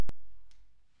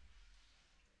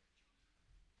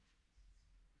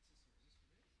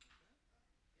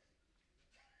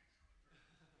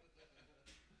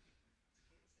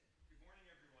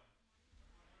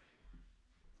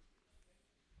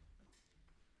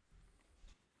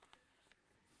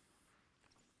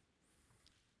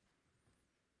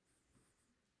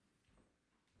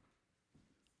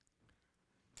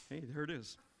Hey, there it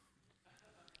is.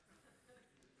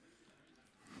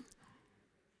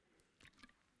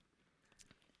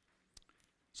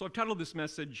 So I've titled this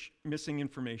message, Missing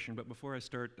Information, but before I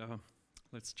start,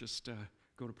 let's just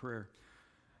go to prayer.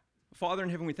 Father in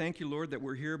heaven, we thank you, Lord, that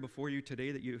we're here before you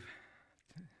today, that you've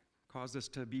caused us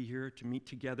to be here, to meet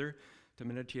together, to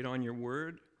meditate on your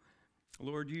word.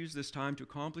 Lord, use this time to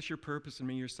accomplish your purpose, and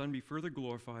may your Son be further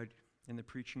glorified in the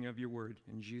preaching of your word.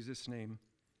 In Jesus' name,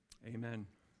 amen.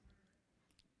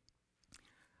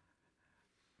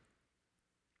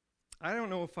 I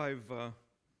don't know if there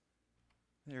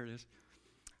it is.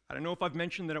 I don't know if I've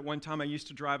mentioned that at one time I used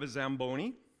to drive a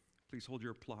Zamboni. Please hold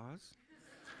your applause.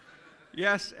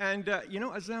 Yes, and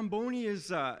a Zamboni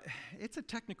is, it's a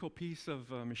technical piece of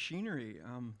machinery.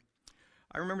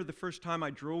 I remember the first time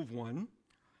I drove one,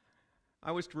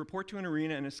 I was to report to an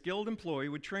arena and a skilled employee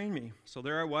would train me. So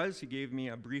there I was, he gave me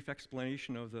a brief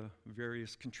explanation of the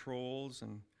various controls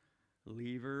and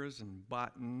levers and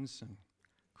buttons and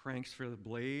cranks for the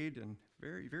blade, and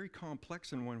very, very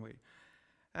complex in one way.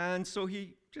 And so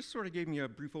he just sort of gave me a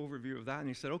brief overview of that, and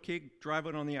he said, okay, drive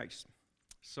it on the ice.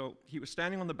 So he was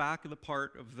standing on the back of the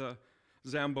part of the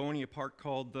Zamboni, a part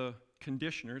called the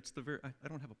conditioner. It's the very, I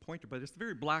don't have a pointer, but it's the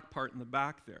very black part in the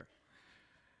back there.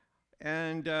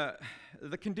 And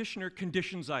the conditioner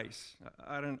conditions ice.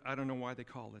 I don't know why they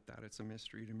call it that. It's a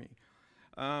mystery to me.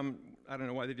 I don't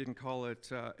know why they didn't call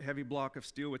it heavy block of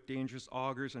steel with dangerous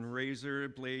augers and razor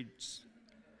blades.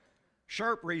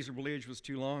 Sharp razor blades was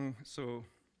too long, so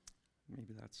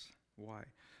maybe that's why.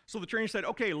 So the trainer said,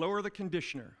 okay, lower the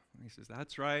conditioner. And he says,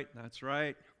 that's right,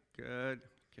 good,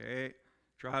 okay.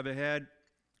 Drive ahead,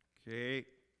 okay.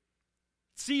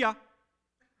 See ya.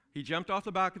 He jumped off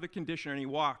the back of the conditioner and he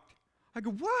walked. I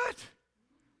go, what?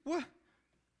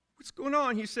 What's going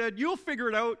on? He said, you'll figure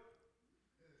it out.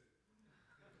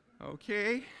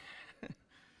 Okay.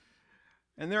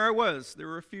 And there I was. There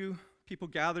were a few people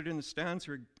gathered in the stands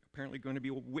who were apparently going to be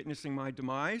witnessing my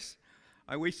demise.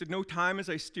 I wasted no time as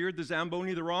I steered the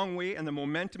Zamboni the wrong way, and the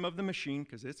momentum of the machine,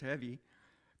 because it's heavy,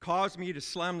 caused me to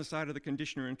slam the side of the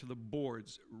conditioner into the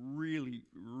boards really,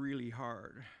 really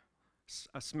hard.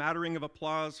 A smattering of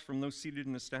applause from those seated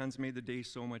in the stands made the day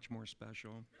so much more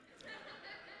special.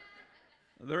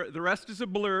 The rest is a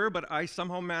blur, but I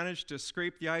somehow managed to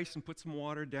scrape the ice and put some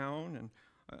water down, and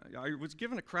I was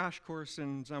given a crash course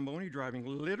in Zamboni driving,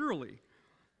 literally.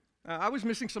 I was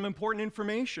missing some important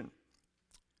information.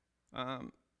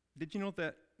 Did you know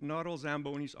that not all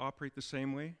Zambonis operate the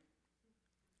same way?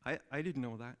 I didn't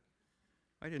know that.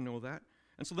 I didn't know that.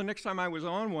 And so the next time I was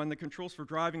on one, the controls for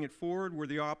driving it forward were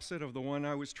the opposite of the one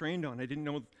I was trained on. I didn't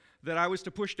know that I was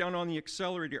to push down on the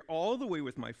accelerator all the way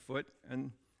with my foot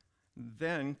and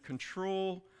then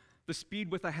control the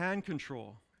speed with a hand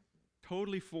control.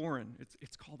 Totally foreign.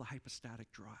 It's called a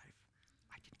hypostatic drive.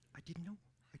 I didn't know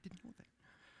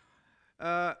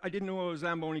that. I didn't know a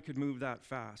Zamboni could move that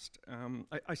fast.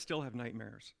 I still have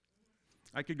nightmares.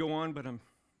 I could go on, but I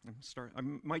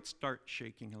might start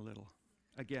shaking a little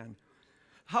again.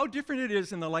 How different it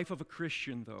is in the life of a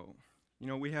Christian, though. You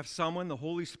know, we have someone, the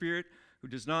Holy Spirit, who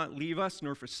does not leave us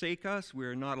nor forsake us. We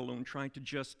are not alone trying to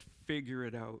just figure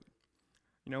it out.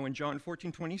 You know, in John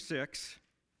 14:26,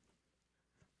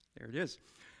 there it is.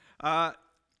 It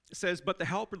says, but the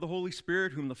Helper, the Holy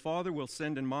Spirit, whom the Father will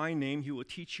send in my name, he will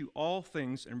teach you all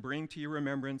things and bring to your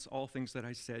remembrance all things that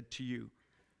I said to you.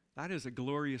 That is a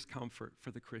glorious comfort for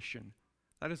the Christian.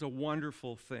 That is a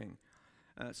wonderful thing.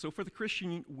 So for the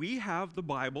Christian, we have the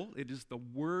Bible. It is the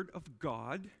Word of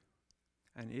God,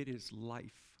 and it is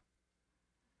life.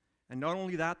 And not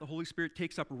only that, the Holy Spirit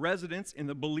takes up residence in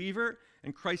the believer,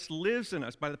 and Christ lives in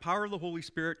us by the power of the Holy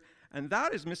Spirit, and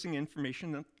that is missing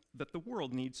information that the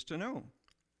world needs to know.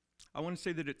 I want to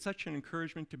say that it's such an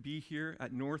encouragement to be here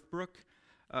at Northbrook,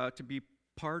 to be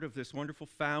part of this wonderful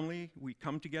family. We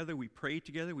come together, we pray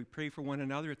for one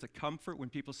another. It's a comfort when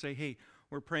people say, hey,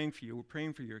 we're praying for you, we're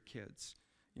praying for your kids,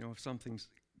 you know, if something's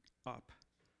up.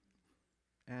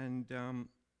 And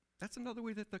that's another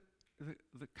way that the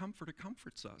Comforter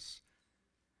comforts us.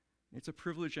 It's a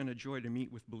privilege and a joy to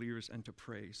meet with believers and to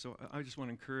pray. So I just want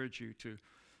to encourage you to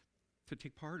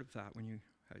take part of that when you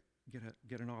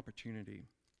get an opportunity.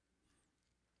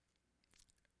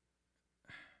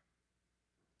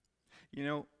 You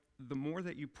know, the more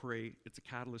that you pray, it's a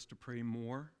catalyst to pray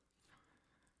more.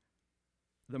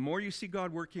 The more you see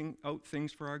God working out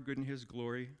things for our good and his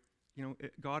glory, you know,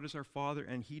 God is our Father,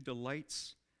 and he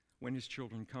delights when his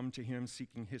children come to him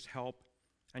seeking his help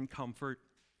and comfort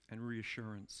and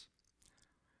reassurance.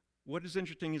 What is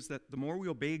interesting is that the more we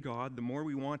obey God, the more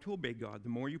we want to obey God. The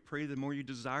more you pray, the more you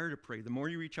desire to pray. The more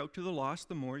you reach out to the lost,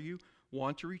 the more you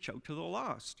want to reach out to the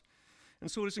lost. And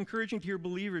so it's encouraging to hear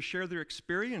believers share their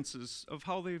experiences of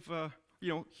how they've,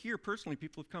 here personally,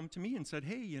 people have come to me and said,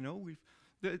 hey,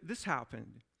 this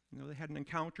happened. They had an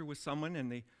encounter with someone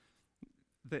and they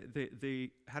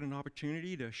had an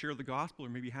opportunity to share the gospel or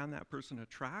maybe hand that person a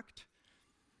tract.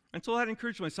 And so that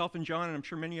encouraged myself and John, and I'm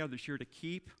sure many others here, to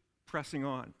keep pressing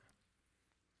on.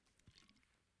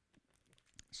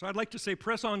 So I'd like to say,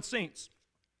 press on, saints.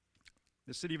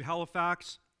 The city of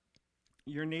Halifax,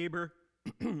 your neighbor,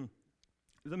 the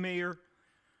mayor,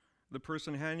 the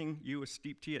person handing you a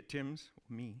steep tea at Tim's,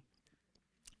 me,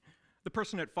 the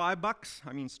person at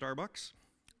Starbucks,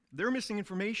 they're missing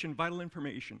information, vital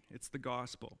information. It's the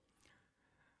gospel.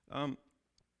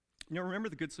 Remember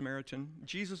the Good Samaritan?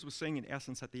 Jesus was saying, in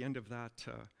essence, at the end of that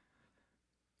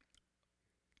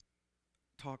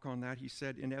talk on that, he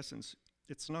said, in essence,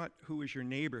 it's not who is your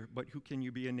neighbor, but who can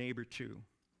you be a neighbor to?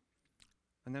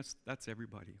 And that's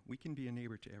everybody. We can be a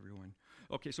neighbor to everyone.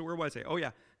 Okay, so where was I? Oh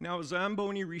yeah, now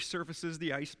Zamboni resurfaces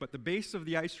the ice, but the base of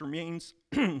the ice remains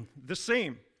the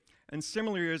same. And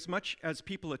similarly, as much as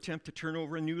people attempt to turn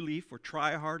over a new leaf or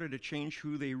try harder to change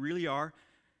who they really are,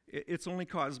 it's only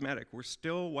cosmetic. We're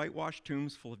still whitewashed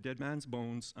tombs full of dead man's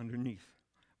bones underneath.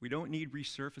 We don't need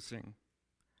resurfacing.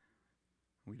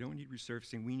 We don't need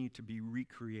resurfacing. We need to be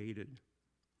recreated.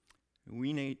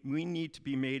 We need to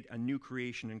be made a new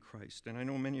creation in Christ. And I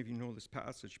know many of you know this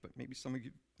passage, but maybe some of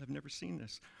you have never seen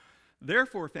this.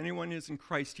 Therefore, if anyone is in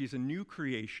Christ, he is a new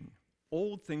creation.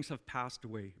 Old things have passed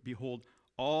away. Behold,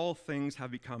 all things have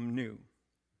become new.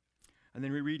 And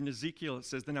then we read in Ezekiel, it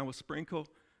says, then I will sprinkle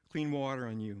clean water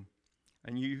on you,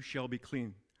 and you shall be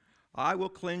clean. I will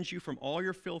cleanse you from all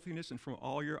your filthiness and from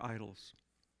all your idols.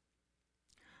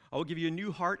 I will give you a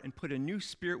new heart and put a new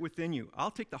spirit within you.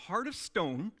 I'll take the heart of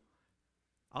stone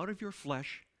out of your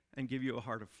flesh and give you a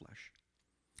heart of flesh.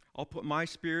 I'll put my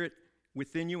spirit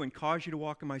within you and cause you to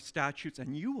walk in my statutes,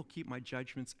 and you will keep my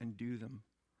judgments and do them.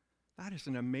 That is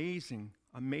an amazing,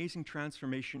 amazing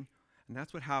transformation, and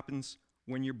that's what happens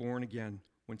when you're born again,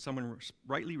 when someone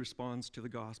rightly responds to the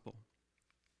gospel.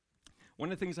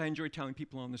 One of the things I enjoy telling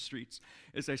people on the streets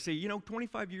is I say,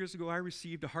 25 years ago I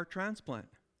received a heart transplant,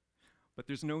 but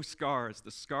there's no scars.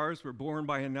 The scars were borne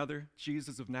by another,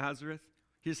 Jesus of Nazareth.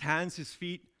 His hands, his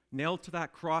feet, nailed to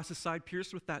that cross, his side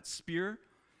pierced with that spear.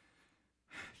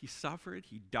 He suffered,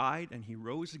 he died, and he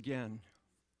rose again.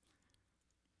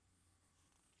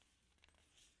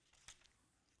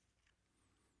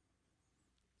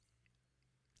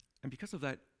 And because of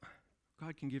that,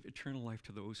 God can give eternal life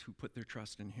to those who put their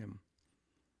trust in him.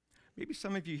 Maybe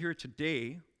some of you here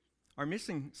today are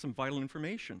missing some vital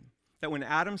information. That when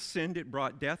Adam sinned, it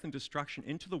brought death and destruction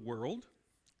into the world.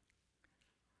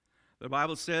 The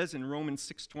Bible says in Romans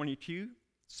 6:23,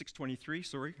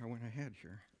 I went ahead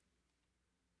here.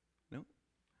 No?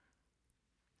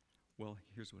 Well,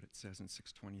 here's what it says in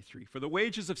 6:23. For the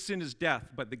wages of sin is death,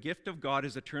 but the gift of God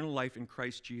is eternal life in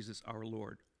Christ Jesus our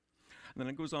Lord. And then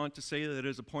it goes on to say that it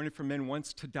is appointed for men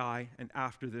once to die, and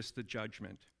after this the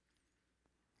judgment.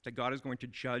 That God is going to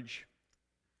judge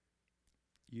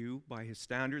you by his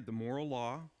standard, the moral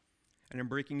law, and in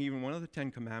breaking even one of the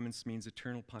 10 commandments means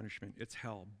eternal punishment. It's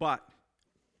hell. But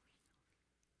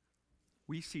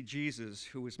we see Jesus,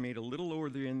 who was made a little lower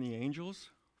than the angels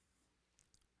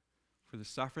for the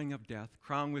suffering of death,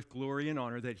 crowned with glory and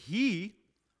honor, that he,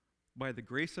 by the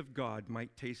grace of God,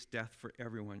 might taste death for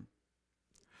everyone.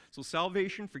 So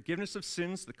salvation, forgiveness of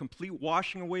sins, the complete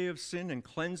washing away of sin and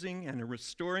cleansing and a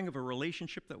restoring of a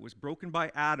relationship that was broken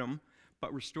by Adam,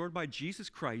 but restored by Jesus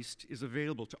Christ, is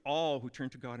available to all who turn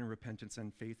to God in repentance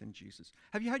and faith in Jesus.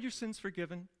 Have you had your sins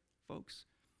forgiven, folks?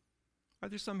 Are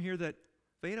there some here that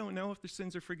they don't know if their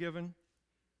sins are forgiven?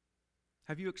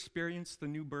 Have you experienced the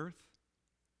new birth?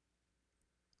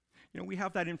 We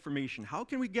have that information. How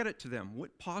can we get it to them?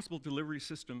 What possible delivery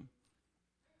system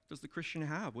does the Christian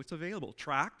have? What's available?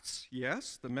 Tracts,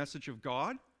 yes. The message of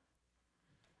God.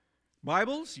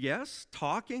 Bibles, yes.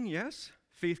 Talking, yes.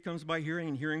 Faith comes by hearing,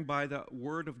 and hearing by the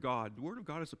Word of God. The Word of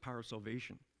God is the power of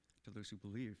salvation to those who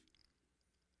believe.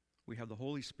 We have the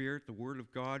Holy Spirit, the Word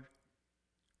of God.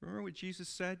 Remember what Jesus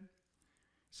said? He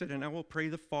said, and I will pray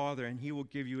the Father, and he will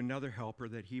give you another helper,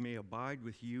 that he may abide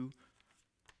with you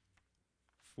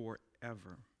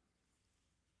forever.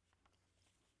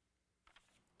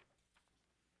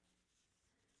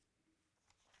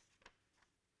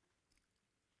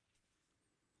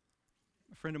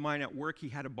 A friend of mine at work, he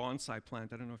had a bonsai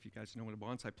plant. I don't know if you guys know what a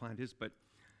bonsai plant is, but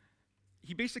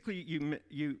he basically,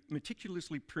 you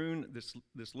meticulously prune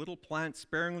this little plant,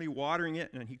 sparingly watering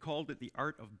it, and he called it the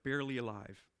art of barely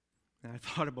alive. And I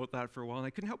thought about that for a while, and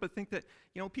I couldn't help but think that,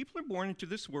 people are born into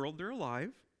this world, they're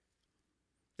alive,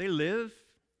 They live,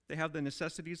 they have the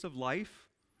necessities of life,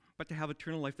 but to have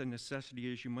eternal life, the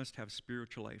necessity is you must have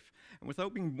spiritual life. And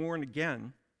without being born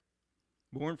again,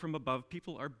 born from above,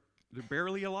 they're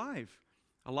barely alive.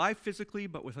 Alive physically,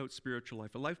 but without spiritual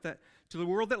life. A life that, to the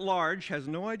world at large, has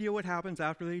no idea what happens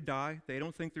after they die. They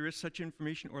don't think there is such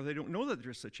information, or they don't know that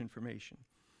there is such information.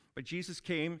 But Jesus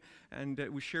came, and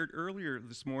it was shared earlier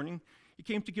this morning, he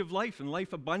came to give life, and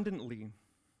life abundantly.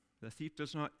 The thief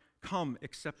does not come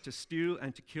except to steal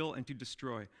and to kill and to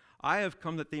destroy. I have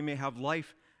come that they may have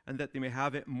life, and that they may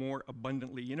have it more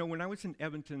abundantly. You know, when I was in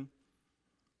Edmonton,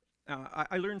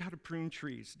 I learned how to prune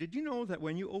trees. Did you know that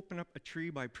when you open up a tree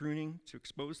by pruning to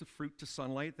expose the fruit to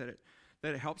sunlight, that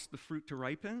it helps the fruit to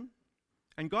ripen?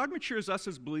 And God matures us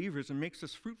as believers and makes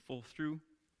us fruitful through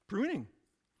pruning.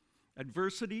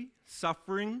 Adversity,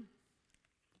 suffering,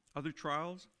 other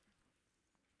trials,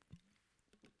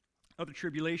 other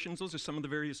tribulations, those are some of the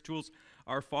various tools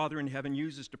our Father in heaven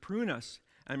uses to prune us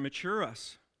and mature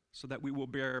us so that we will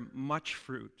bear much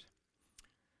fruit.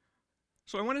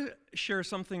 So I want to share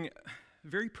something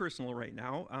very personal right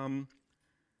now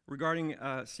regarding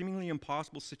a seemingly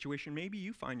impossible situation. Maybe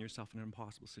you find yourself in an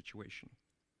impossible situation.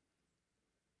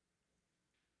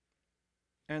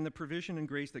 And the provision and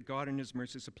grace that God in His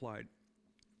mercy supplied.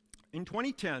 In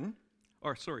 2010,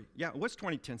 it was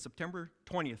 2010, September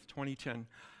 20th, 2010,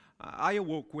 I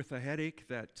awoke with a headache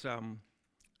that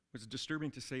was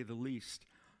disturbing to say the least.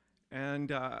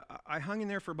 And I hung in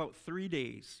there for about 3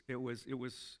 days. It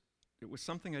was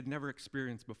something I'd never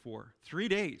experienced before. 3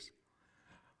 days.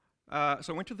 So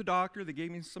I went to the doctor. They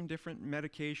gave me some different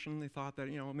medication. They thought that,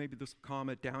 maybe this will calm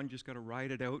it down. You just got to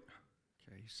ride it out.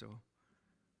 Okay, so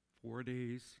 4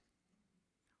 days,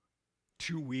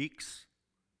 2 weeks,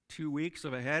 2 weeks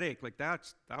of a headache. Like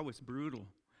that was brutal.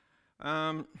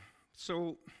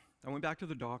 So I went back to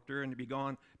the doctor, and it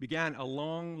began a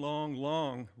long, long,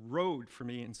 long road for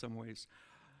me in some ways.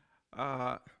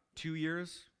 2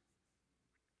 years,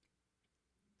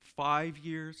 5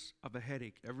 years of a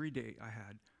headache every day I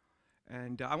had.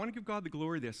 And I want to give God the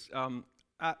glory this. In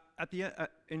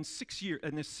the 6th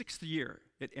year,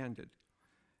 it ended.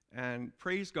 And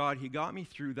praise God, He got me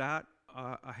through that.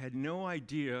 I had no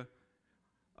idea.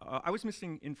 I was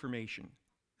missing information.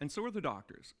 And so were the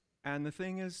doctors. And the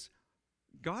thing is,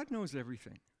 God knows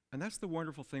everything. And that's the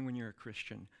wonderful thing when you're a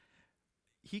Christian.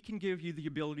 He can give you the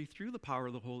ability through the power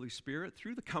of the Holy Spirit,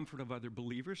 through the comfort of other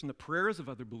believers and the prayers of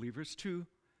other believers to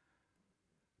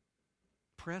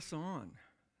press on,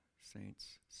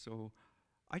 saints. So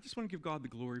I just want to give God the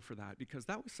glory for that, because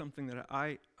that was something that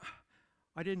I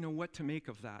didn't know what to make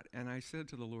of that. And I said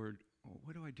to the Lord,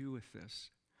 what do I do with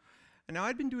this? And now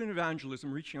I'd been doing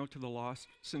evangelism, reaching out to the lost,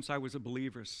 since I was a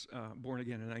believer, born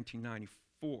again in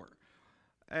 1994.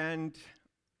 And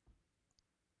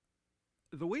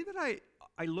the way that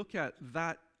I look at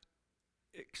that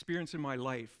experience in my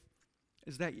life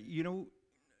is that,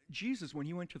 Jesus, when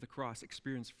He went to the cross,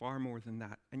 experienced far more than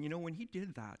that. And when He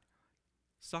did that,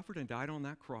 suffered and died on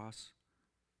that cross,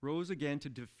 rose again to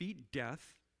defeat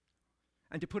death,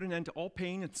 and to put an end to all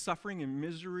pain and suffering and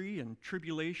misery and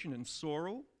tribulation and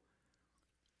sorrow,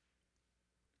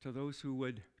 to those who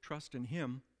would trust in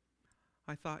Him,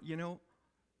 I thought,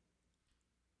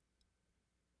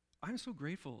 I'm so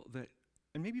grateful that,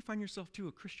 and maybe you find yourself too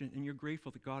a Christian, and you're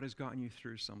grateful that God has gotten you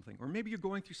through something. Or maybe you're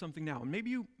going through something now, and maybe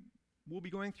you will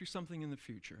be going through something in the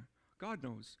future. God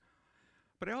knows.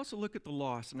 But I also look at the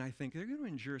lost, and I think they're going to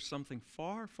endure something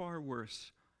far, far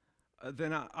worse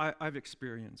than I've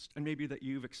experienced, and maybe that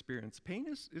you've experienced. Pain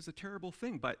is a terrible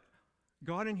thing, but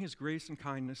God in His grace and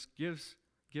kindness gives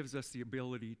us the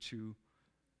ability to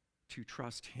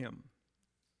trust Him.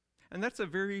 And that's a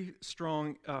very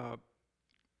strong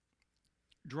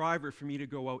driver for me to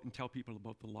go out and tell people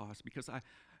about the lost, because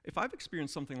if I've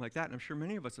experienced something like that, and I'm sure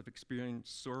many of us have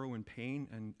experienced sorrow and pain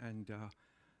and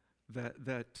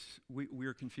that we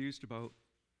are confused about,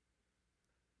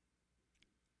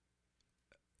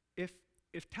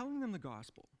 if telling them the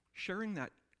gospel, sharing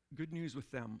that good news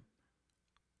with them,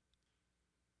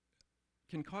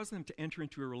 can cause them to enter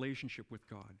into a relationship with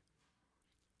God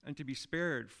and to be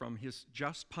spared from His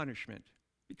just punishment,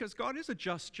 because God is a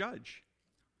just judge.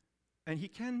 And He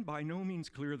can by no means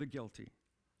clear the guilty.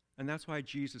 And that's why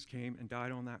Jesus came and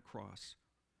died on that cross,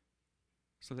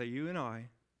 so that you and I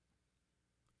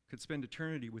could spend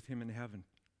eternity with Him in heaven.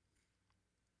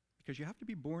 Because you have to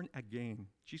be born again.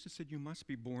 Jesus said you must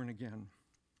be born again.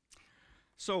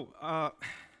 So, I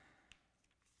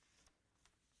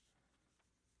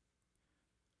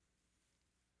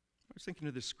was thinking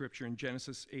of this scripture in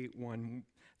Genesis 8:1.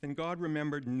 Then God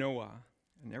remembered Noah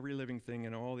and every living thing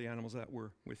and all the animals that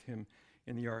were with him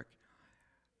in the ark.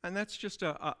 And that's just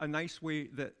a nice way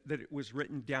that it was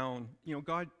written down. You know,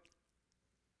 God,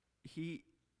 he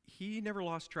never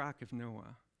lost track of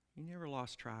Noah. He never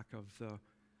lost track of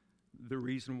the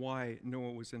reason why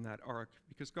Noah was in that ark,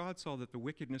 because God saw that the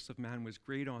wickedness of man was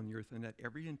great on the earth and that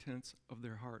every intent of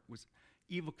their heart was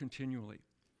evil continually.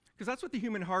 Because that's what the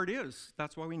human heart is.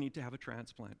 That's why we need to have a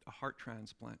transplant, a heart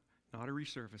transplant, not a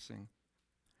resurfacing.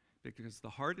 Because the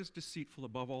heart is deceitful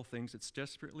above all things. It's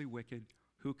desperately wicked.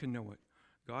 Who can know it?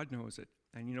 God knows it.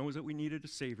 And he knows that we needed a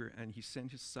Savior, and he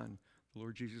sent his Son, the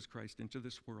Lord Jesus Christ, into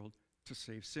this world to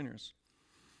save sinners.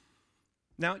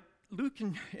 Now,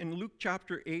 in Luke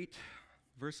chapter 8,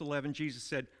 verse 11, Jesus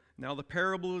said, "Now the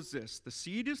parable is this. The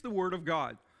seed is the word of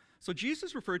God." So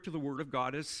Jesus referred to the word of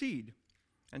God as seed.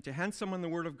 And to hand someone the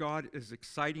word of God is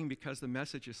exciting because the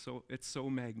message is so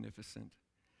magnificent.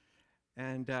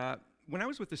 And when I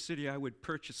was with the city, I would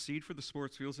purchase seed for the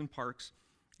sports fields and parks.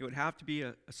 It would have to be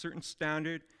a certain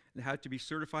standard. It had to be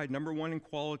certified number one in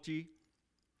quality.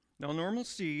 Now, normal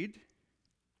seed,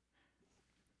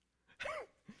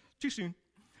 too soon.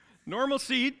 Normal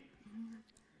seed,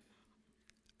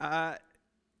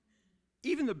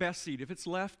 even the best seed, if it's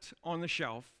left on the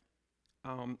shelf,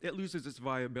 it loses its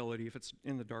viability if it's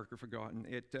in the dark or forgotten.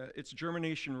 Its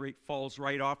germination rate falls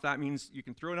right off. That means you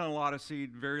can throw down a lot of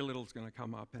seed, very little is going to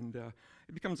come up, and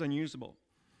it becomes unusable.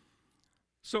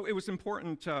 So it was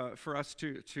important for us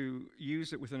to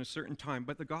use it within a certain time.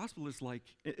 But the gospel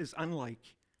is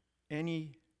unlike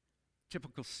any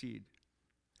typical seed.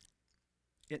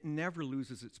 It never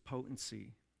loses its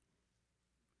potency.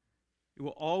 It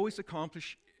will always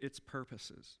accomplish its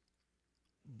purposes,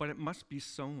 but it must be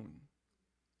sown.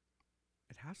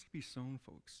 It has to be sown,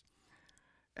 folks.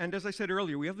 And as I said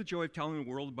earlier, we have the joy of telling the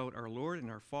world about our Lord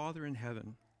and our Father in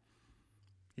heaven.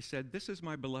 He said, "This is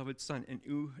my beloved Son,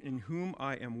 in whom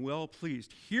I am well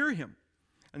pleased. Hear him."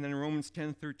 And then in Romans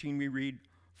 10:13 we read,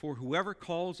 "For whoever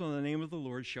calls on the name of the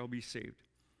Lord shall be saved.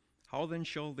 How then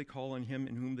shall they call on him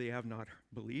in whom they have not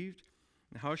believed?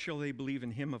 And how shall they believe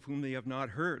in him of whom they have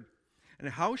not heard? And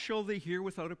how shall they hear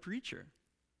without a preacher?"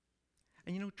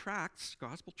 And you know, tracts,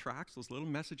 gospel tracts, those little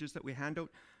messages that we hand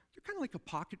out, they're kind of like a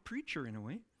pocket preacher in a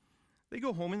way. They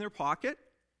go home in their pocket,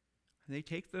 and they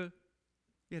take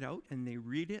it out, and they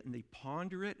read it, and they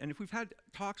ponder it. And if we've had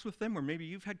talks with them, or maybe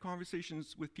you've had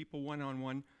conversations with people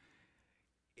one-on-one,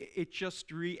 it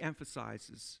just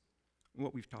re-emphasizes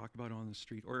what we've talked about on the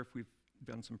street, or if we've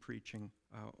done some preaching,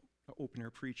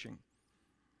 open-air preaching.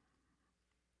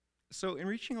 So in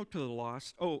reaching out to the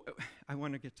lost, I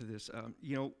want to get to this.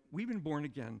 We've been born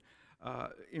again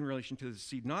in relation to the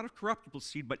seed, not of corruptible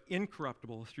seed, but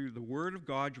incorruptible, through the word of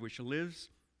God, which lives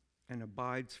and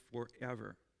abides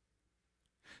forever.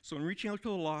 So in reaching out to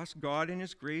the lost, God in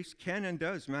his grace can and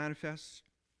does manifest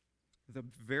the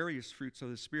various fruits of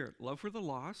the Spirit. Love for the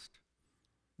lost,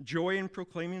 joy in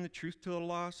proclaiming the truth to the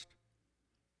lost,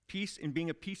 peace in being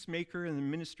a peacemaker in the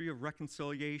ministry of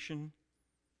reconciliation,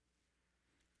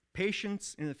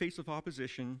 patience in the face of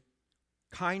opposition,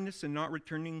 kindness in not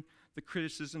returning the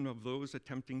criticism of those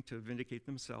attempting to vindicate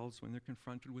themselves when they're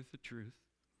confronted with the truth,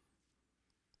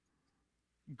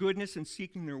 goodness in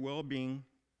seeking their well-being,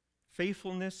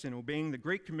 faithfulness in obeying the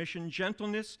Great Commission,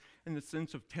 gentleness in the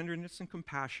sense of tenderness and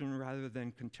compassion rather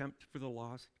than contempt for the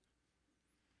lost,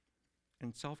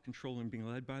 and self-control in being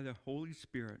led by the Holy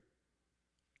Spirit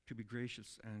to be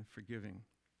gracious and forgiving.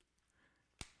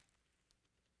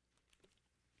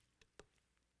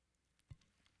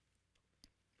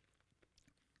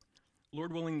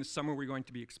 Lord willing, this summer we're going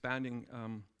to be expanding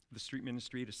the street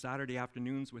ministry to Saturday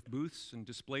afternoons with booths and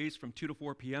displays from 2 to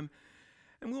 4 p.m.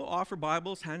 And we'll offer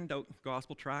Bibles, hand out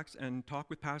gospel tracts, and talk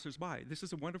with passersby. This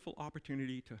is a wonderful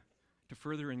opportunity to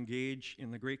further engage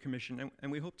in the Great Commission,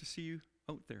 and we hope to see you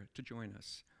out there to join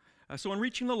us. So in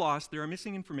reaching the lost, there are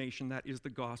missing information that is the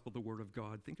gospel, the word of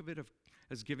God. Think of it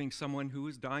as giving someone who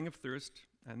is dying of thirst,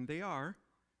 and they are.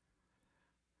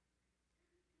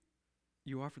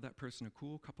 You offer that person a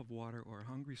cool cup of water, or a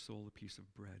hungry soul a piece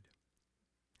of bread.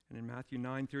 And in Matthew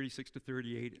 9:36 to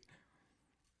 38,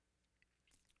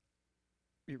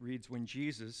 it reads, "When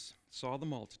Jesus saw the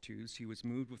multitudes, he was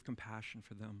moved with compassion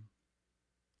for them,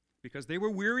 because they were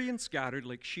weary and scattered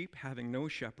like sheep having no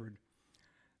shepherd.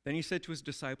 Then he said to his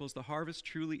disciples, 'The harvest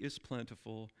truly is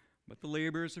plentiful, but the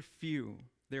laborers are few.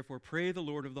 Therefore pray the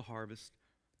Lord of the harvest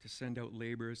to send out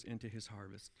laborers into his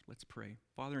harvest.'" Let's pray.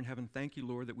 Father in heaven, thank you,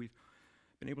 Lord, that we've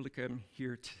been able to come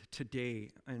here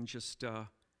today and just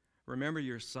remember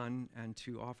your Son and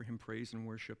to offer him praise and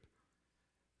worship.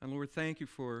 And Lord, thank you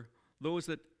for those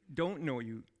that don't know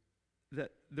you,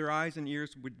 that their eyes and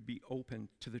ears would be open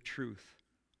to the truth,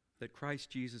 that Christ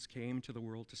Jesus came to the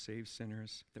world to save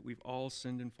sinners, that we've all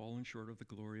sinned and fallen short of the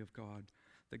glory of God,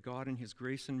 that God in his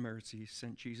grace and mercy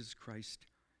sent Jesus Christ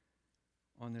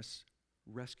on this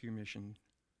rescue mission,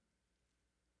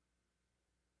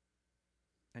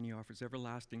 and he offers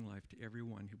everlasting life to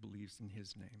everyone who believes in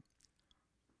his name.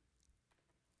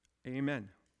 Amen.